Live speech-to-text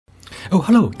Oh,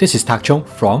 hello, this is Tak Chung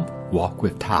from Walk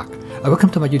with Tak. Welcome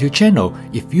to my YouTube channel.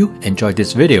 If you enjoyed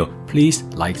this video, please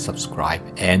like, subscribe,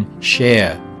 and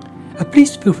share.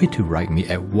 Please feel free to write me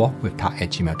at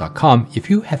walkwithtak@gmail.com if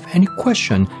you have any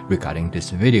question regarding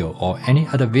this video or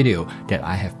any other video that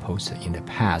I have posted in the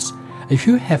past. If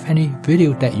you have any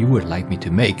video that you would like me to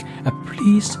make,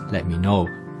 please let me know,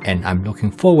 and I'm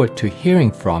looking forward to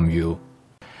hearing from you.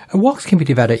 Walks can be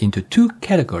divided into two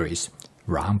categories: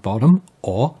 round bottom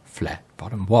or flat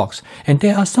bottom walks, and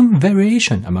there are some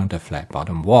variation among the flat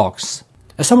bottom walks.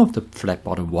 Some of the flat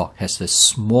bottom walk has a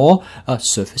small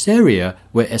surface area,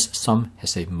 whereas some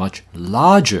has a much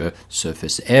larger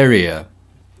surface area.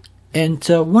 And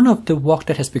one of the walk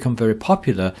that has become very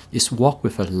popular is walk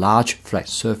with a large flat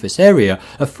surface area,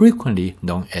 frequently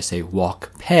known as a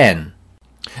walk pan.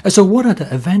 So what are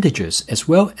the advantages as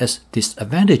well as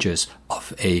disadvantages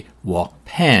of a walk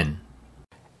pan?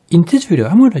 In this video,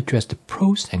 I'm going to address the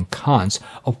pros and cons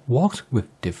of walks with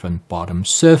different bottom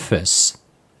surface.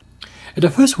 The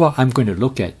first walk I'm going to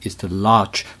look at is the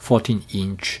large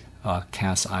 14-inch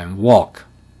cast iron walk.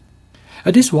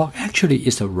 This walk actually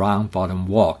is a round bottom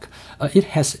walk. It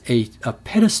has a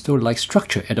pedestal-like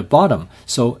structure at the bottom,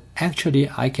 so actually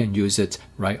I can use it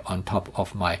right on top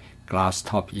of my glass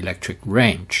top electric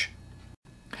range.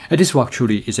 This walk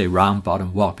truly is a round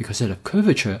bottom walk because it has a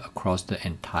curvature across the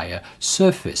entire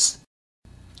surface.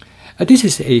 This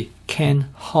is a Ken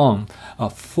Hong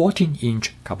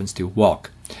 14-inch carbon steel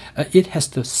walk. It has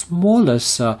the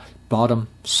smallest bottom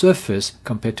surface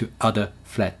compared to other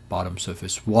flat bottom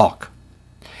surface walk.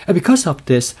 Because of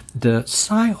this, the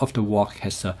side of the walk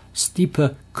has a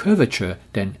steeper curvature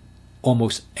than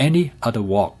almost any other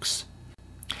walks.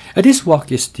 This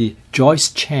walk is the Joyce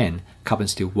Chan carbon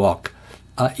steel walk.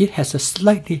 It has a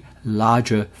slightly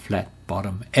larger flat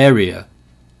bottom area.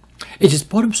 Its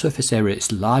bottom surface area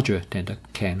is larger than the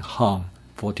Ken Hong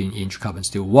 14-inch carbon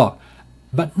steel walk,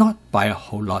 but not by a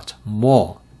whole lot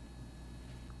more.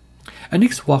 The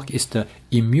next walk is the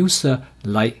Imusa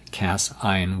light cast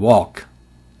iron walk.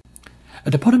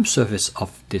 The bottom surface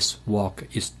of this walk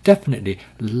is definitely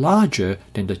larger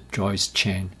than the Joyce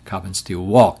Chan carbon steel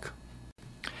walk.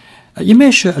 It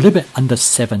measures a little bit under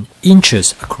 7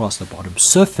 inches across the bottom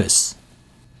surface.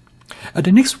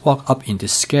 The next walk up in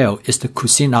this scale is the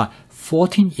Kusina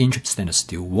 14-inch stainless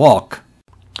steel walk.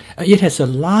 It has the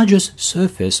largest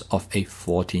surface of a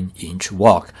 14-inch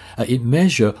walk. It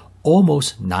measures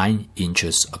almost 9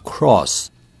 inches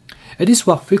across. This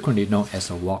walk frequently known as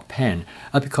a walk pan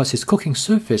because its cooking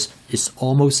surface is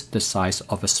almost the size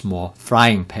of a small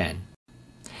frying pan.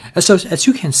 So as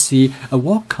you can see, a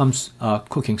walk comes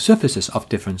cooking surfaces of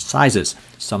different sizes,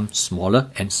 some smaller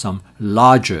and some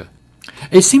larger.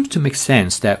 It seems to make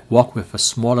sense that walk with a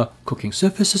smaller cooking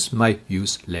surfaces might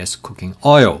use less cooking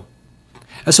oil.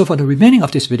 So for the remaining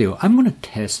of this video, I'm going to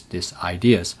test these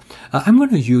ideas. I'm going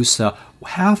to use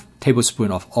half tablespoon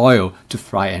of oil to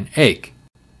fry an egg.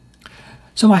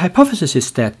 So my hypothesis is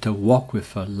that the wok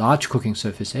with a large cooking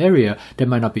surface area, there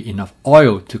might not be enough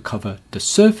oil to cover the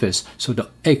surface, so the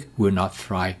egg will not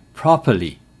fry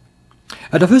properly.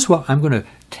 The first wok I'm going to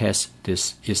test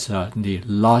this is the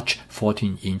large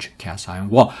 14-inch cast iron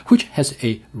wok, which has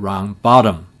a round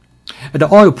bottom.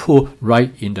 The oil pool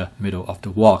right in the middle of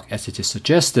the wok as it is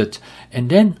suggested, and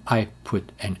then I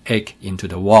put an egg into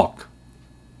the wok.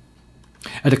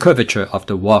 The curvature of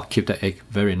the wok keeps the egg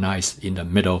very nice in the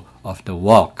middle of the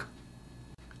wok.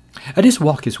 This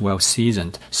wok is well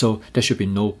seasoned, so there should be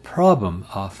no problem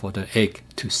for the egg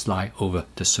to slide over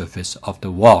the surface of the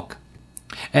wok.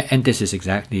 And this is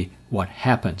exactly what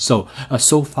happened. So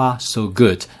far so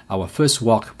good. Our first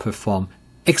wok performed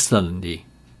excellently.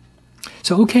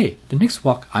 So okay, the next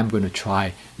wok I'm going to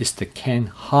try is the Ken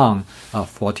Hong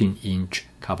 14-inch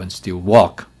carbon steel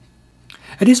wok.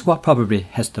 This wok probably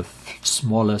has the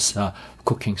smallest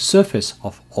cooking surface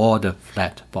of all the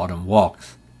flat bottom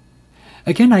woks.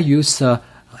 Again, I use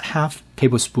half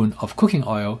tablespoon of cooking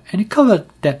oil, and it covered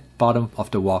that bottom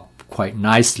of the wok quite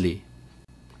nicely.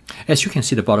 As you can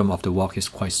see, the bottom of the wok is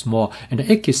quite small, and the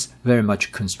egg is very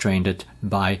much constrained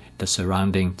by the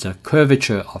surrounding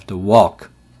curvature of the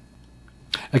wok.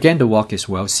 Again, the wok is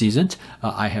well seasoned.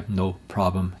 I have no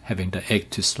problem having the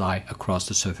egg to slide across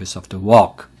the surface of the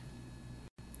wok.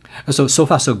 So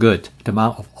far so good. The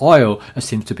amount of oil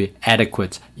seems to be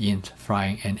adequate in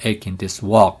frying an egg in this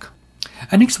wok.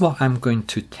 The next wok I'm going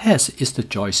to test is the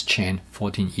Joyce Chan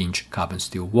 14-inch carbon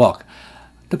steel wok.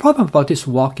 The problem about this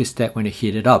wok is that when you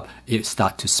heat it up, it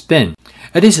starts to spin.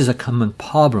 This is a common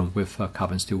problem with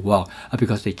carbon steel wok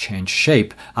because they change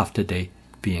shape after they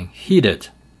being heated.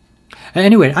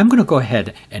 Anyway, I'm going to go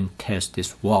ahead and test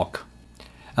this wok.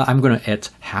 I'm going to add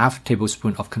half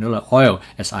tablespoon of canola oil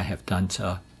as I have done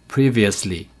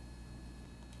previously.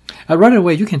 Right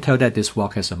away, you can tell that this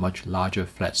wok has a much larger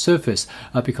flat surface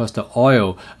because the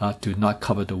oil do not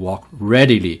cover the wok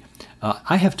readily.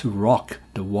 I have to rock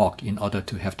the wok in order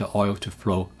to have the oil to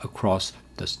flow across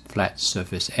the flat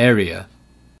surface area.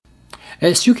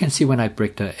 As you can see, when I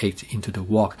break the egg into the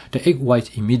wok, the egg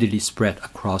white immediately spread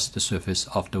across the surface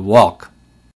of the wok.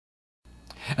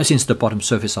 Since the bottom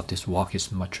surface of this wok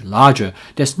is much larger,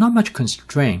 there's not much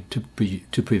constraint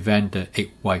to prevent the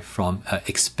egg white from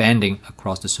expanding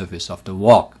across the surface of the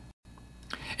wok.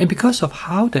 And because of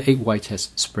how the egg white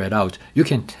has spread out, you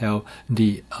can tell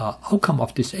the outcome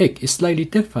of this egg is slightly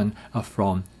different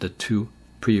from the two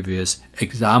previous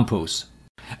examples.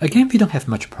 Again, we don't have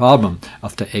much problem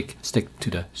of the egg stick to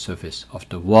the surface of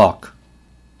the wok.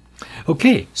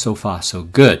 Okay, so far so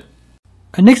good.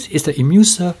 Next is the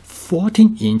Imusa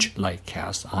 14-inch light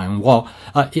cast iron wok.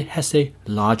 It has a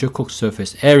larger cooked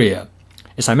surface area.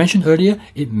 As I mentioned earlier,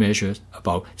 it measures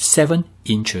about 7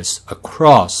 inches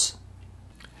across.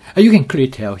 You can clearly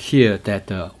tell here that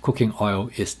the cooking oil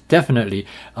is definitely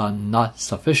not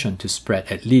sufficient to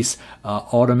spread at least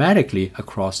automatically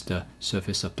across the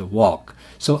surface of the wok.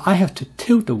 So I have to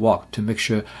tilt the wok to make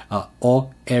sure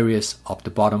all areas of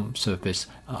the bottom surface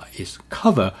is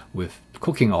covered with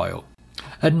cooking oil.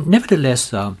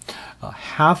 Nevertheless,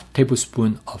 half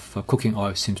tablespoon of cooking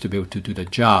oil seems to be able to do the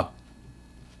job.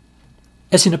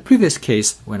 As in the previous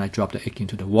case, when I dropped the egg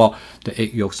into the wok, the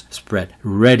egg yolks spread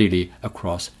readily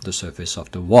across the surface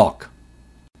of the wok.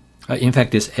 In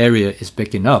fact, this area is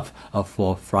big enough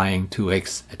for frying 2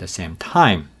 eggs at the same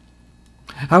time.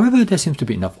 However, there seems to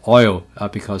be enough oil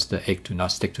because the egg do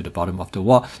not stick to the bottom of the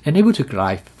wok and able to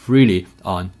glide freely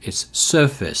on its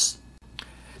surface.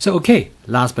 So okay,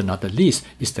 last but not the least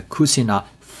is the Cuisinart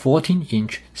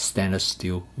 14-inch stainless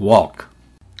steel wok.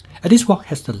 This wok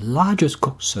has the largest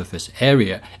cooked surface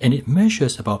area and it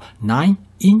measures about 9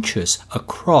 inches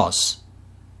across.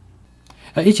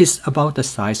 It is about the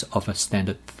size of a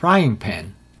standard frying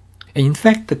pan. And in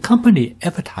fact, the company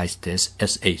advertised this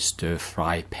as a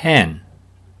stir-fry pan.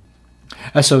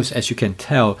 So as you can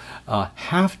tell,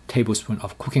 half tablespoon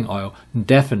of cooking oil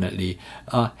definitely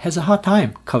has a hard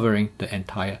time covering the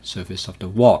entire surface of the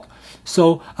wok.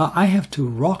 So I have to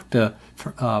rock the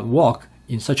wok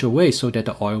in such a way so that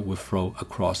the oil will flow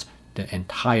across the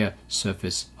entire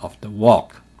surface of the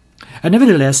wok.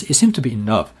 Nevertheless, it seems to be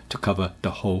enough to cover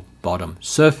the whole bottom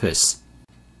surface.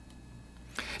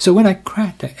 So when I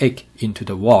crack the egg into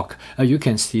the wok, you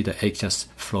can see the egg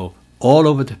just flow all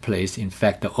over the place. In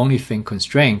fact, the only thing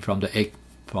constrained from the egg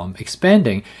from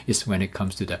expanding is when it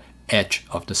comes to the edge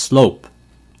of the slope.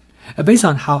 Based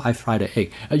on how I fry the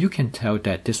egg, you can tell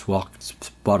that this wok's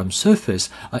bottom surface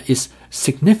is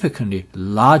significantly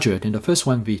larger than the first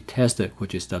one we tested,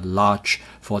 which is the large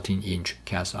 14-inch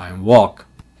cast iron wok.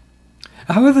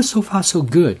 However, so far so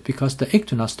good because the egg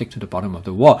do not stick to the bottom of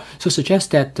the wok, so suggests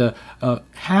that the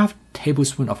half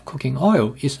tablespoon of cooking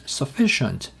oil is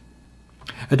sufficient.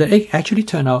 The egg actually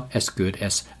turned out as good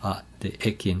as the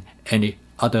egg in any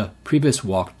other previous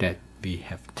wok that we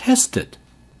have tested.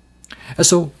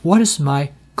 So what is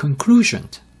my conclusion?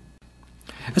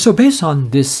 So based on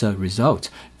this result,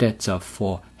 that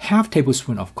for half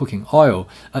tablespoon of cooking oil,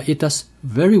 it does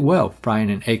very well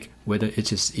frying an egg, whether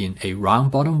it is in a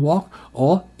round bottom wok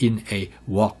or in a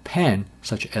wok pan,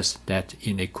 such as that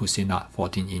in a Cuisinart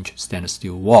 14-inch stainless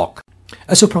steel wok.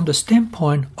 So from the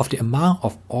standpoint of the amount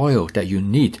of oil that you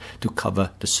need to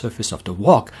cover the surface of the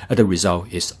wok, the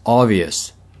result is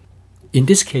obvious. In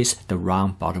this case, the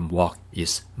round bottom wok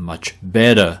is much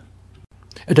better.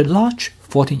 The large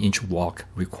 14-inch wok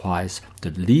requires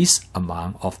the least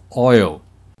amount of oil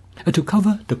to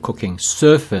cover the cooking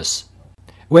surface,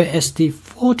 whereas the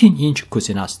 14-inch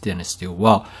Cuisinart stainless steel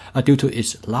wok, due to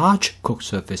its large cooked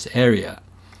surface area,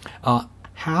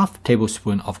 half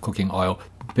tablespoon of cooking oil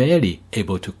barely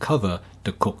able to cover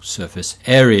the cooked surface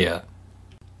area.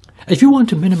 If you want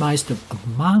to minimize the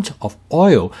amount of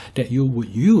oil that you would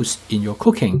use in your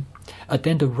cooking,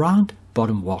 then the round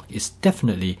bottom wok is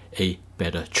definitely a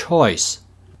better choice.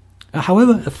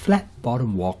 However, a flat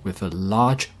bottom wok with a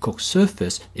large cooked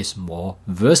surface is more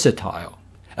versatile.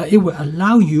 It will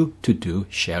allow you to do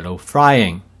shallow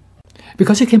frying.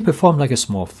 Because it can perform like a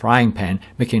small frying pan,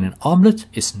 making an omelette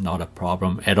is not a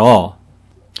problem at all.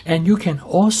 And you can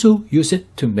also use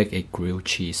it to make a grilled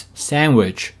cheese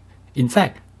sandwich. In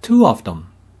fact, 2 of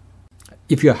them.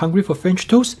 If you are hungry for French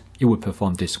toast, it will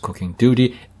perform this cooking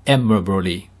duty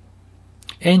admirably.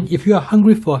 And if you are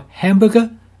hungry for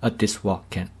hamburger, this wok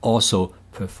can also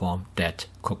perform that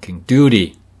cooking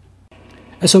duty.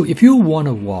 So if you want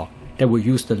a wok that will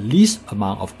use the least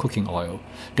amount of cooking oil,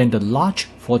 then the large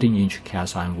 14-inch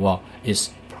cast iron wok is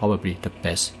probably the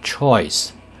best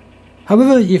choice.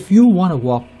 However, if you want a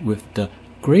wok with the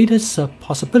greatest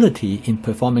possibility in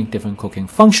performing different cooking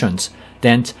functions,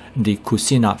 then the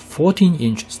Cuisinart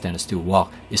 14-inch stainless steel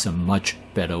wok is a much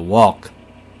better wok.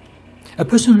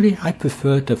 Personally, I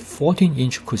prefer the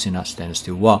 14-inch Cuisinart stainless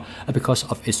steel wok because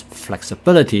of its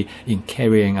flexibility in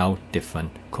carrying out different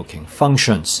cooking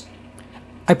functions.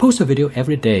 I post a video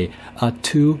every day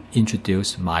to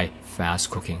introduce my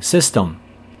fast cooking system.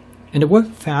 And the word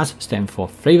fast stands for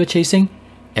flavor chasing,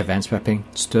 advanced wrapping,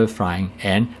 stir frying,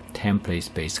 and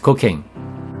template-based cooking.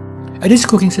 This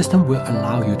cooking system will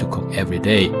allow you to cook every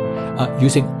day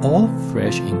using all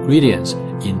fresh ingredients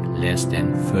in less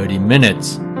than 30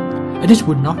 minutes. This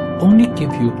will not only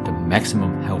give you the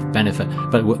maximum health benefit,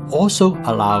 but will also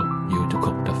allow you to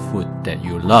cook the food that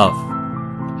you love.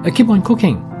 Keep on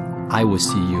cooking. I will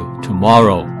see you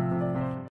tomorrow.